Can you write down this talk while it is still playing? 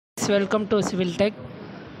Welcome to civil tech.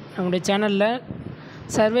 நம்முடைய சேனலில்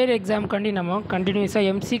surveyor எக்ஸாமுக்காண்டி நம்ம கண்டினியூஸாக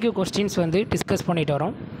எம்சிக்யூ கொஸ்டின்ஸ் டிஸ்கஸ் பண்ணிட்டு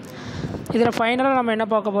வரோம். இதில் ஃபைனலாக நம்ம என்ன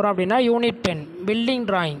பார்க்க போகிறோம் அப்படின்னா UNIT-10 பில்டிங்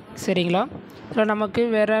டிராயிங். சரிங்களா? இதில் நமக்கு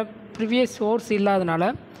வேறு ப்ரீவியஸ் சோர்ஸ் இல்லாதனால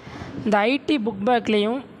இந்த ID book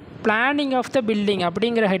பேக்லேயும் planning of the building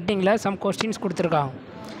அப்படிங்கிற ஹெட்டிங்கில் சம் கொஸ்டின்ஸ் கொடுத்துருக்காங்க.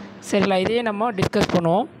 சரிங்களா? இதையே நம்ம டிஸ்கஸ்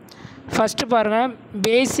பண்ணுவோம். ஃபஸ்ட்டு பாருங்கள்,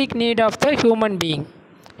 பேசிக் need of the human being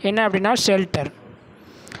என்ன அப்படின்னா shelter.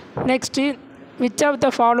 Next, which of the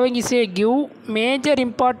following is a give major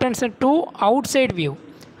importance to out side view.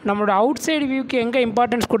 நம்மளோட அவுட் சைடு வியூக்கு எங்கே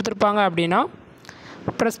இம்பார்ட்டன்ஸ் கொடுத்துருப்பாங்க அப்படின்னா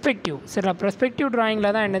பெர்ஸ்பெக்டிவ். சரிங்களா? பெர்ஸ்பெக்டிவ்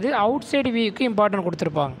ட்ராயிங்கில் தான் என்னது அவுட் சைடு வியூக்கு இம்பார்ட்டன்ட்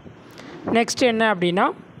கொடுத்துருப்பாங்க. நெக்ஸ்ட் என்ன அப்படின்னா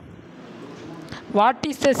what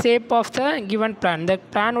is the shape of the given plan. இந்த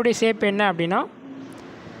பிளானுடைய ஷேப் என்ன அப்படின்னா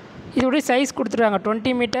இதோடைய சைஸ் கொடுத்துருக்காங்க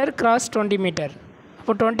 20 மீட்டர் × 20 மீட்டர்.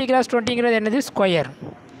 அப்போ 20 × 20ங்கிறது என்னது ஸ்கொயர்.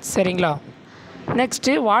 சரிங்களா?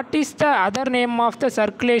 Next, what is the other name of the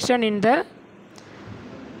circulation in the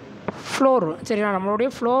floor. சரிங்களா? நம்மளுடைய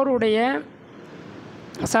ஃப்ளோருடைய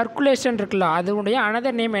சர்க்குலேஷன் இருக்குல்ல, அதனுடைய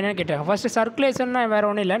அனதர் நேம் என்னென்னு கேட்டாங்க. ஃபஸ்ட்டு சர்க்குலேஷன்னா வேறு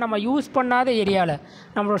ஒன்றும் இல்லை, நம்ம யூஸ் பண்ணாத ஏரியாவில்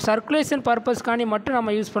நம்மளோட சர்க்குலேஷன் பர்பஸ்க்காண்டி மட்டும்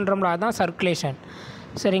நம்ம யூஸ் பண்ணுறோம்ல, அதுதான் சர்க்குலேஷன்.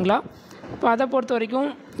 சரிங்களா? இப்போ அதை பொறுத்த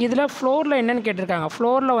வரைக்கும் இதில் ஃப்ளோரில் என்னென்னு கேட்டிருக்காங்க.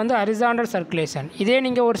 ஃப்ளோரில் ஹரிசாண்டல் சர்க்குலேஷன். இதே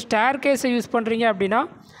நீங்கள் ஒரு ஸ்டேர் கேஸை யூஸ் பண்ணுறீங்க அப்படின்னா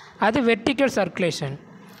அது வெர்டிக்கல் சர்க்குலேஷன்.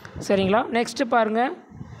 சரிங்களா? நெக்ஸ்ட்டு பாருங்கள்,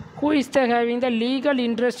 who is the having the legal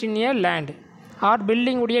interest in A land R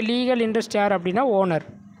building உடைய லீகல் இன்ட்ரெஸ்ட் யார் அப்படின்னா owner.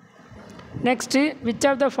 Next, which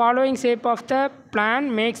of the following shape of the plan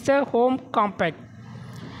makes the home compact.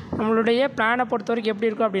 நம்மளுடைய பிளானை பொறுத்த வரைக்கும் எப்படி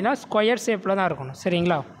இருக்கும் அப்படின்னா ஸ்கொயர் ஷேப்பில் தான் இருக்கணும்.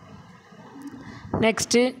 சரிங்களா?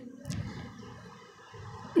 Next,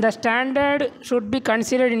 the standard should be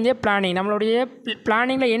considered in A planning. நம்மளுடைய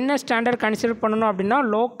பிளானிங்கில் என்ன ஸ்டாண்டர்ட் கன்சிடர் பண்ணணும் அப்படின்னா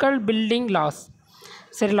லோக்கல் பில்டிங் லாஸ்.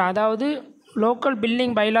 சரிங்களா? அதாவது லோக்கல்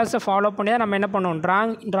பில்டிங் பைலாஸை ஃபாலோ பண்ணி தான் நம்ம என்ன பண்ணுவோம்,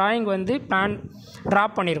 ட்ராயிங் பிளான் ட்ரா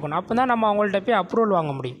பண்ணியிருக்கணும். அப்போ தான் நம்ம அவங்கள்ட்ட போய் அப்ரூவல்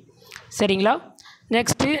வாங்க முடியும். சரிங்களா?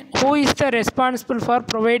 Next, who is the responsible for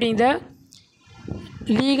providing the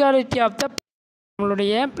legality of the.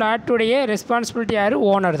 நம்மளுடைய பிளாட்டுடைய ரெஸ்பான்சிபிலிட்டி யார்?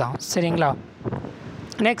 ஓனர் தான். சரிங்களா?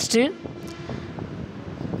 Next,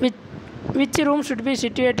 which room should be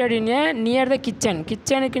situated in A near the kitchen.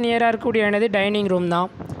 கிச்சனுக்கு நியராக இருக்கக்கூடிய என்னது டைனிங் ரூம் தான்.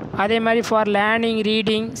 அதே மாதிரி ஃபார் லேர்னிங்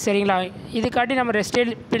ரீடிங். சரிங்களா? இதுக்காட்டி நம்ம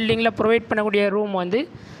ரெஸ்டேல் பில்டிங்கில் ப்ரொவைட் பண்ணக்கூடிய ரூம்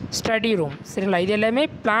ஸ்டடி ரூம். சரிங்களா? இது எல்லாமே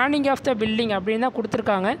பிளானிங் ஆஃப் த பில்டிங் அப்படின்னு தான்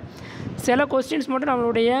கொடுத்துருக்காங்க. சில கொஸ்டின்ஸ் மட்டும்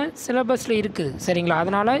நம்மளுடைய சிலபஸில் இருக்குது. சரிங்களா?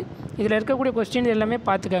 அதனால் இதில் இருக்கக்கூடிய கொஸ்டின்ஸ் எல்லாமே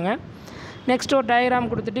பார்த்துக்கோங்க. நெக்ஸ்ட் ஒரு டயக்ராம்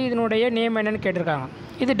கொடுத்துட்டு இதனுடைய நேம் என்னென்னு கேட்டிருக்காங்க.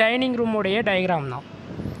 இது டைனிங் ரூமுடைய டயக்ராம் தான்.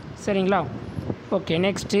 சரிங்களா? Okay.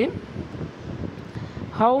 Next,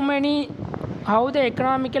 how the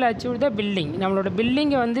economical achieve the building. நம்மளோட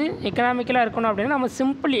பில்டிங்கை எக்கனாமிக்கலாக இருக்கணும் அப்படின்னா நம்ம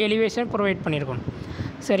சிம்பிள் எலிவேஷன் ப்ரொவைட் பண்ணியிருக்கணும்.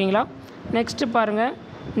 சரிங்களா? நெக்ஸ்ட்டு பாருங்கள்,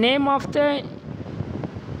 name of the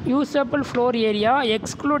usable floor area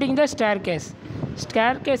excluding the stair case.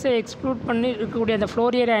 Stair கேஸை எக்ஸ்க்ளூட் பண்ணி இருக்கக்கூடிய அந்த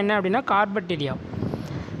ஃப்ளோர் ஏரியா என்ன அப்படின்னா கார்பெட் ஏரியா.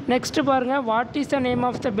 நெக்ஸ்ட்டு பாருங்கள், what is the name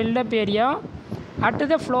of the build up area at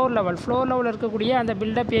the floor level. Floor லெவலில் இருக்கக்கூடிய அந்த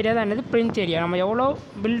பில்டப் ஏரியா தான் என்னது பிரிண்ட் ஏரியா. நம்ம எவ்வளோ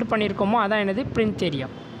பில்டு பண்ணியிருக்கோமோ அதான் என்னது பிரிண்ட் ஏரியா.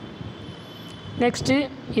 நெக்ஸ்ட்டு,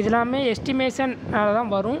 இதெல்லாமே எஸ்டிமேஷனால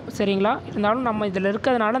தான் வரும். சரிங்களா? இருந்தாலும் நம்ம இதில்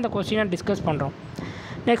இருக்கிறதுனால அந்த கொஸ்டினை டிஸ்கஸ் பண்ணுறோம்.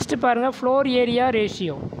 நெக்ஸ்ட்டு பாருங்கள், ஃப்ளோர் ஏரியா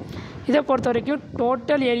ரேஷியோ. இதை பொறுத்த வரைக்கும்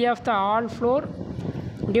total area of the all floor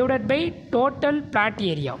divided by total plot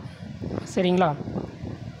area. சரிங்களா?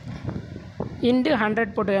 இன்டு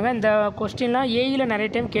 100 போட்டுக்கோங்க. இந்த கொஸ்டின்லாம் ஏயில் நிறைய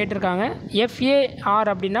டைம் கேட்டிருக்காங்க. FAR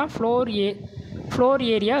அப்படின்னா ஃப்ளோர்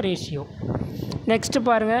ஏரியா ரேஷியோ. நெக்ஸ்ட்டு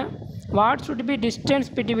பாருங்கள், what should be distance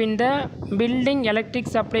between the building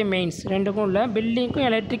electric supply mains. ரெண்டுக்கும் இல்லை, பில்டிங்க்கும்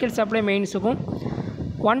electrical supply மெயின்ஸுக்கும்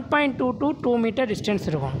 1.2 to 2 metre distance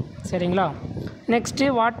இருக்கும். சரிங்களா? Next,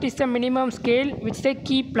 what is the minimum scale which the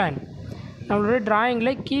key plan. நம்மளோட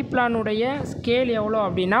ட்ராயிங்கில் key பிளானுடைய scale எவ்வளோ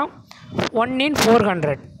அப்படின்னா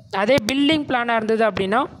 1/400. அதே பில்டிங் பிளானாக இருந்தது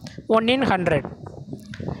அப்படின்னா 1/100.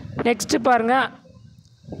 நெக்ஸ்ட்டு பாருங்கள்,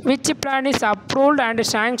 which plan is approved and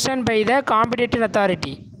sanction by the competitive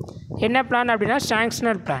authority. என்ன பிளான் அப்படின்னா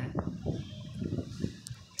சாங்ஷனல் plan.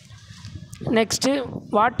 Next,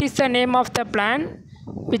 what is the name of the plan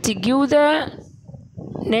which give the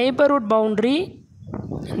neighbourhood boundary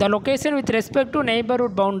the location with respect to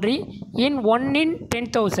neighbourhood boundary இன்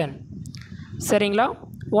 1/10,000. சரிங்களா?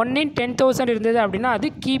 1/10,000 இருந்தது அப்படின்னா அது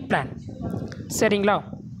key plan. சரிங்களா?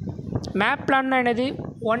 Map பிளான்னா என்னது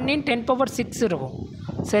 1/10⁶ இருக்கும்.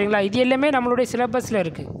 சரிங்களா? இது எல்லாமே நம்மளுடைய சிலபஸில்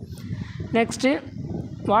இருக்குது. Next,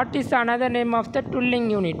 what is another name of the டுல்லிங்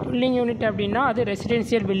unit. டுல்லிங் unit அப்படின்னா அது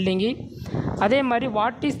ரெசிடென்ஷியல் பில்டிங்கு. அதே மாதிரி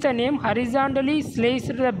what is the name horizontally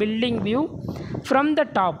sliced the building view from the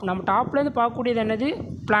top, நம்ம டாப்லேருந்து பார்க்கக்கூடியது என்னது,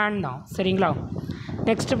 பிளான் தான். சரிங்களா?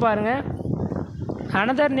 நெக்ஸ்ட்டு பாருங்கள்,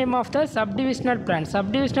 another name of the subdivisional plan.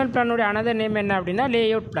 Subdivisional பிளானுடைய another name என்ன அப்படின்னா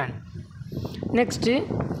layout plan. Next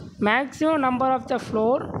maximum number of the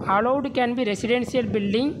floor allowed can be residential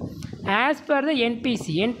building as per the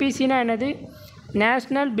NBC. என்பிசினா என்னது,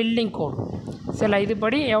 national building code. சரிங்களா?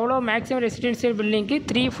 இதுபடி எவ்வளோ maximum residential பில்டிங்க்கு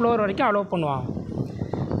 3 floor வரைக்கும் allow பண்ணுவாங்க.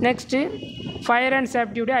 Next fire and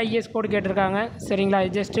சேஃப்டியுடைய IS கோடு கேட்டிருக்காங்க. சரிங்களா?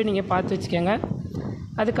 இது ஜஸ்ட்டு நீங்கள் பார்த்து வச்சுக்கோங்க.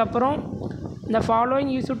 அதுக்கப்புறம் இந்த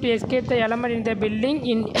following use to escape the element in the building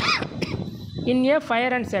in A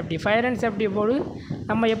fire and safety. Fire and safety போது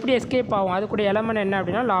நம்ம எப்படி எஸ்கேப் ஆகும், அதுக்குடைய எலமெண்ட் என்ன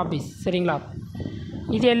அப்படின்னா லாபிஸ். சரிங்களா?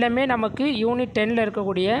 இது எல்லாமே நமக்கு யூனிட் 10ல்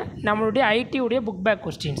இருக்கக்கூடிய நம்மளுடைய ஐடியுடைய புக் பேக்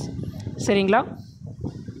கொஸ்டின்ஸ். சரிங்களா?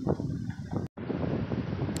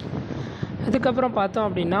 அதுக்கப்புறம் பார்த்தோம்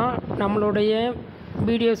அப்படின்னா நம்மளுடைய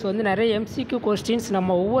வீடியோஸ் வந்து நிறைய எம்சிக்யூ கொஸ்டின்ஸ்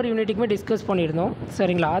நம்ம ஒவ்வொரு யூனிட்டுக்குமே டிஸ்கஸ் பண்ணியிருந்தோம்.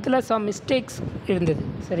 சரிங்களா? அதில் சம் மிஸ்டேக்ஸ் இருந்தது.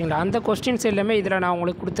 சரிங்களா? அந்த கொஸ்டின்ஸ் எல்லாமே இதில் நான்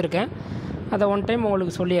உங்களுக்கு கொடுத்துருக்கேன். அதை ஒன் டைம்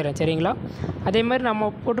உங்களுக்கு சொல்லிடுறேன். சரிங்களா? அதே மாதிரி நம்ம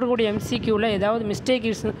போட்டிருக்கக்கூடிய எம்சிக்யூவில் ஏதாவது மிஸ்டேக்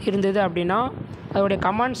இருந்தது அப்படின்னா அதோடைய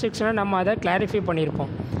கமெண்ட் செக்ஷனில் நம்ம அதை கிளாரிஃபை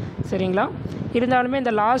பண்ணியிருப்போம். சரிங்களா? இருந்தாலுமே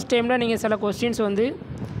இந்த லாஸ்ட் டைமில் நீங்கள் சில கொஸ்டின்ஸ் வந்து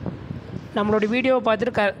நம்மளோட வீடியோவை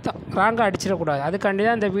பார்த்துட்டு ராங்காக அடிச்சிடக்கூடாது. அதுக்காண்டி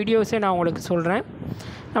தான் இந்த வீடியோஸே நான் உங்களுக்கு சொல்கிறேன்.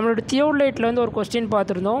 நம்மளோட தியோலைட்டில் வந்து ஒரு கொஸ்டின்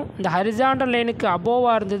பார்த்துருந்தோம். இந்த ஹரிசாண்டல் லைனுக்கு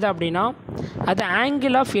அபோவாக இருந்தது அப்படின்னா அது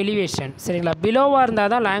ஆங்கிள் ஆஃப் எலிவேஷன். சரிங்களா? பிலோவாக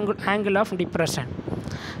இருந்தால் தான் ஆங்கிள் ஆஃப் டிப்ரெஷன்.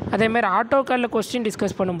 அதேமாதிரி ஆட்டோகாடில் கொஸ்டின்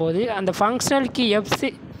டிஸ்கஸ் பண்ணும்போது அந்த ஃபங்க்ஷனல் கீ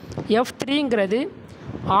F3ங்கிறது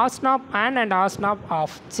ஆஸ்னாப் அண்ட் ஆஸ்னாப்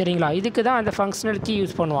ஆஃப். சரிங்களா? இதுக்கு தான் அந்த ஃபங்க்ஷனல் கீ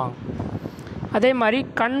யூஸ் பண்ணுவாங்க. அதே மாதிரி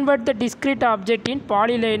கன்வெர்ட் த டிஸ்க்ரீட் ஆப்ஜெக்ட் இன்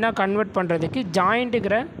பாலிலைனாக கன்வெர்ட் பண்ணுறதுக்கு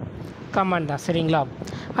ஜாயிண்ட்டுங்கிற கமாண்ட் தான். சரிங்களா?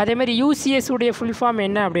 அதேமாதிரி யூசிஎஸ் உடைய ஃபுல் ஃபார்ம்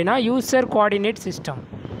என்ன அப்படின்னா யூசர் கோஆர்டினேட் சிஸ்டம்.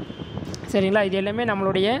 சரிங்களா? இது எல்லாமே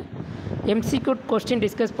நம்மளுடைய எம்சிக்யூ கொஸ்டின்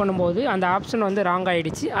டிஸ்கஸ் பண்ணும்போது அந்த ஆப்ஷன் வந்து ராங்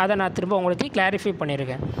ஆகிடுச்சு. அதை நான் திரும்ப உங்களுக்கு கிளாரிஃபை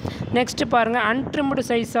பண்ணியிருக்கேன். நெக்ஸ்ட்டு பாருங்கள், untrimmed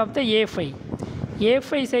size of the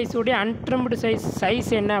A5 சைஸுடைய untrimmed size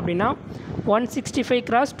என்ன அப்படின்னா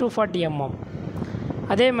 165x240 mm.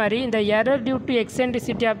 அதே மாதிரி இந்த error due to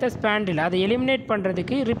eccentricity of the ஸ்பாண்டில் அதை எலிமினேட்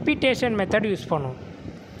பண்ணுறதுக்கு ரிப்பீட்டேஷன் மெத்தட் யூஸ் பண்ணுவோம்.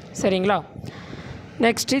 சரிங்களா?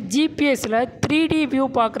 நெக்ஸ்ட்டு ஜிபிஎஸில் 3D வியூ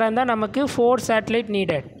பார்க்குறதா நமக்கு 4 சேட்டலைட்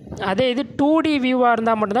நீடட். அதே இது 2D வியூவாக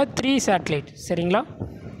இருந்தால் மட்டும்தான் 3 சேட்டலைட். சரிங்களா?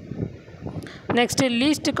 Next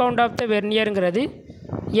least count of the வெர்னியருங்கிறது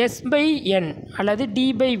S/N அல்லது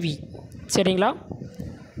D/V. சரிங்களா?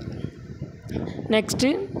 Next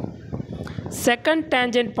second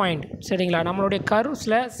tangent point. சரிங்களா? நம்மளுடைய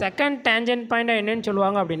கர்வ்ஸில் செகண்ட் டேஞ்சன்ட் பாயிண்ட் என்னென்னு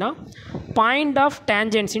சொல்லுவாங்க அப்படின்னா பாயிண்ட் ஆஃப்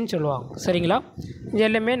டேஞ்சன்ஸின்னு சொல்லுவாங்க. சரிங்களா? இது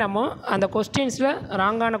எல்லாமே நம்ம அந்த கொஸ்டின்ஸில்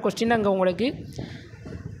ராங்கான கொஸ்டின் அங்கே உங்களுக்கு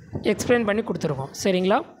எக்ஸ்பிளைன் பண்ணி கொடுத்துருக்கோம்.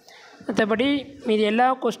 சரிங்களா? மற்றபடி மீது எல்லா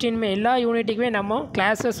கொஸ்டினுமே எல்லா யூனிட்டுக்குமே நம்ம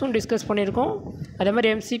கிளாஸஸும் டிஸ்கஸ் பண்ணியிருக்கோம். அதே மாதிரி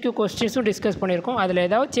எம்சிக்யூ கொஸ்டின்ஸும் டிஸ்கஸ் பண்ணியிருக்கோம். அதில்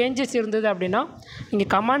ஏதாவது சேஞ்சஸ் இருந்தது அப்படின்னா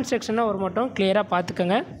நீங்கள் கமெண்ட் செக்ஷனில் ஒரு மட்டும் கிளியராக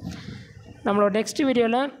பார்த்துக்கோங்க. நம்மளோட நெக்ஸ்ட்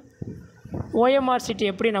வீடியோவில் OMR சீட்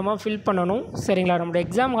எப்படி நம்ம ஃபில் பண்ணணும். சரிங்களா? நம்மளோட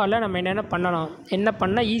எக்ஸாம் ஹாலில் நம்ம என்ன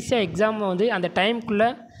பண்ணால் ஈஸியாக எக்ஸாம் வந்து அந்த டைமுக்குள்ளே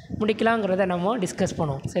முடிக்கலாங்கிறத நம்ம டிஸ்கஸ்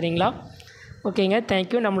பண்ணுவோம். சரிங்களா? ஓகேங்க,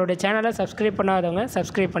 தேங்க்யூ. நம்மளுடைய சேனலை சப்ஸ்கிரைப் பண்ணாதவங்க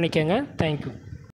சப்ஸ்கிரைப் பண்ணிக்கோங்க. தேங்க்யூ.